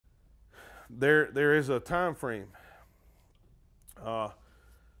there is a time frame.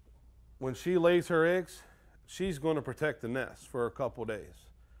 When she lays her eggs, she's going to protect the nest for a couple days,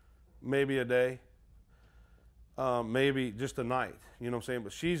 maybe a day, maybe just a night. You know what I'm saying?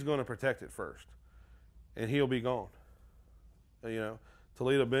 But she's going to protect it first, and he'll be gone. You know,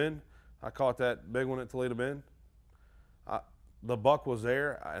 Toledo Bend, I caught that big one at Toledo Bend. The buck was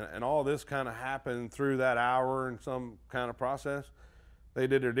there, and all this kind of happened through that hour and some kind of process. They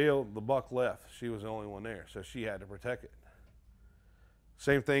did their deal. The buck left. She was the only one there, so she had to protect it.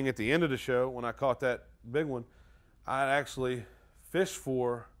 Same thing at the end of the show when I caught that big one. I actually fished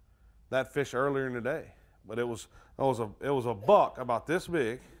for that fish earlier in the day, but it was a buck about this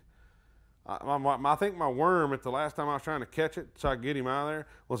big. I think my worm at the last time I was trying to catch it so I could get him out of there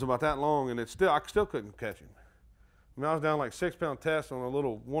was about that long, and I still couldn't catch him. I mean, I was down like 6-pound test on a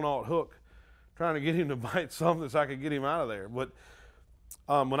little 1/0 hook trying to get him to bite something so I could get him out of there. But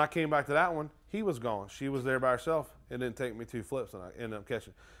when I came back to that one, he was gone. She was there by herself. It didn't take me 2 flips, and I ended up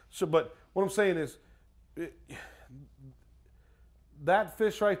catching. So, but what I'm saying is, that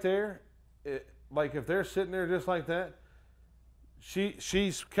fish right there, like if they're sitting there just like that,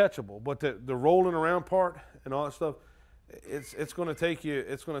 she's catchable. But the rolling around part and all that stuff, it's going to take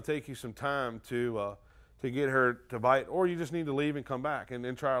you some time to get her to bite, or you just need to leave and come back and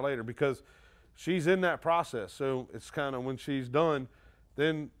then try her later, because she's in that process. So it's kind of when she's done,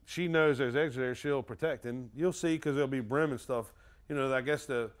 then she knows there's eggs there, she'll protect. And you'll see, because there'll be brim and stuff. You know, I guess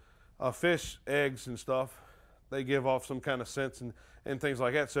the fish eggs and stuff, they give off some kind of scents and things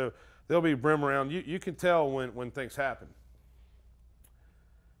like that. So there'll be brim around. You can tell when things happen.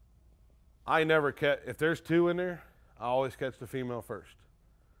 I never catch, if there's 2 in there, I always catch the female first.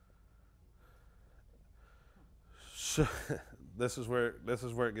 So this is where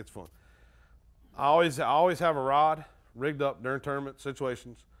it gets fun. I always have a rod rigged up during tournament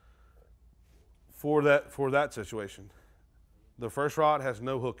situations for that situation. The first rod has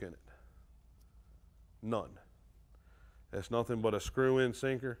no hook in it. None. It's nothing but a screw-in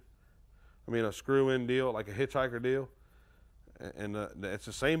sinker. I mean, a screw-in deal, like a hitchhiker deal. And it's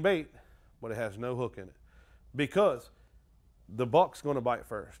the same bait, but it has no hook in it, because the buck's going to bite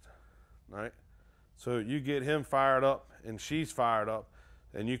first, right? So you get him fired up and she's fired up,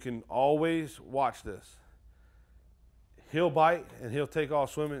 and you can always watch this. He'll bite and he'll take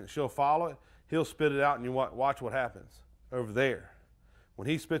off swimming, and she'll follow it. He'll spit it out, and you watch what happens over there. When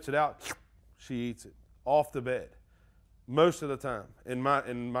he spits it out, she eats it off the bed most of the time in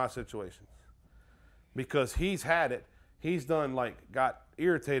my situations, because he's had it. He's done, like, got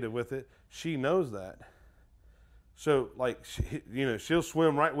irritated with it. She knows that. So, like, she'll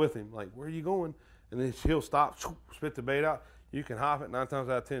swim right with him. Like, where are you going? And then she'll stop, spit the bait out. You can hop it. 9 times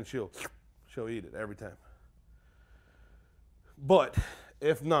out of 10, she'll eat it every time. But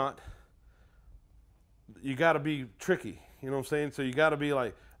if not, you got to be tricky. You know what I'm saying? So you got to be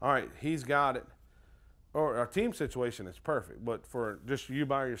like, all right, he's got it. Or a team situation is perfect. But for just you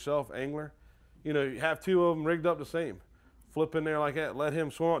by yourself, angler, you know, you have 2 of them rigged up the same. Flip in there like that. Let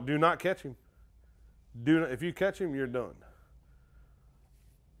him swim out. Do not catch him. If you catch him, you're done.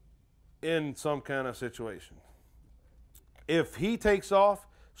 In some kind of situation. If he takes off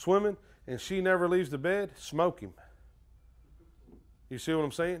swimming and she never leaves the bed, smoke him. You see what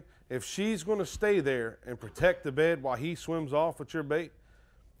I'm saying? If she's going to stay there and protect the bed while he swims off with your bait,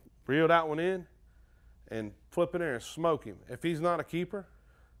 reel that one in and flip in there and smoke him. If he's not a keeper,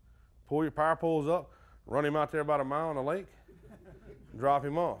 pull your power poles up, run him out there about a mile on the lake, drop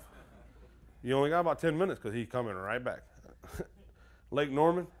him off. You only got about 10 minutes because he's coming right back. Lake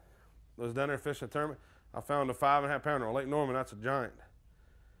Norman, I was down there fishing a tournament. I found a 5.5 pounder on Lake Norman. That's a giant.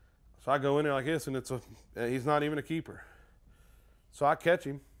 So I go in there like this, and he's not even a keeper. So I catch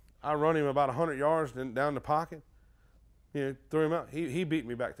him. I run him about 100 yards down the pocket. You know, threw him out. He beat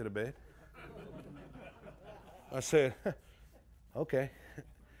me back to the bed. I said, okay.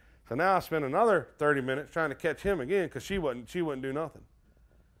 So now I spent another 30 minutes trying to catch him again, because she wouldn't do nothing.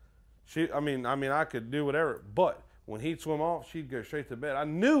 I mean, I could do whatever, but when he'd swim off, she'd go straight to bed. I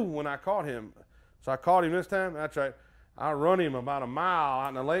knew when I caught him, so I caught him this time. That's right. I run him about a mile out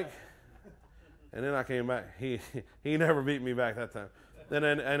in the lake, and then I came back. He never beat me back that time. I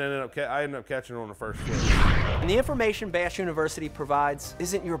ended up catching her on the first flip. And the information Bass University provides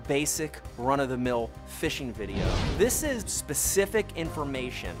isn't your basic run-of-the-mill fishing video. This is specific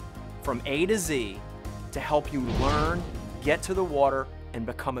information from A to Z to help you learn, get to the water, and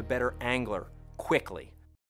become a better angler quickly.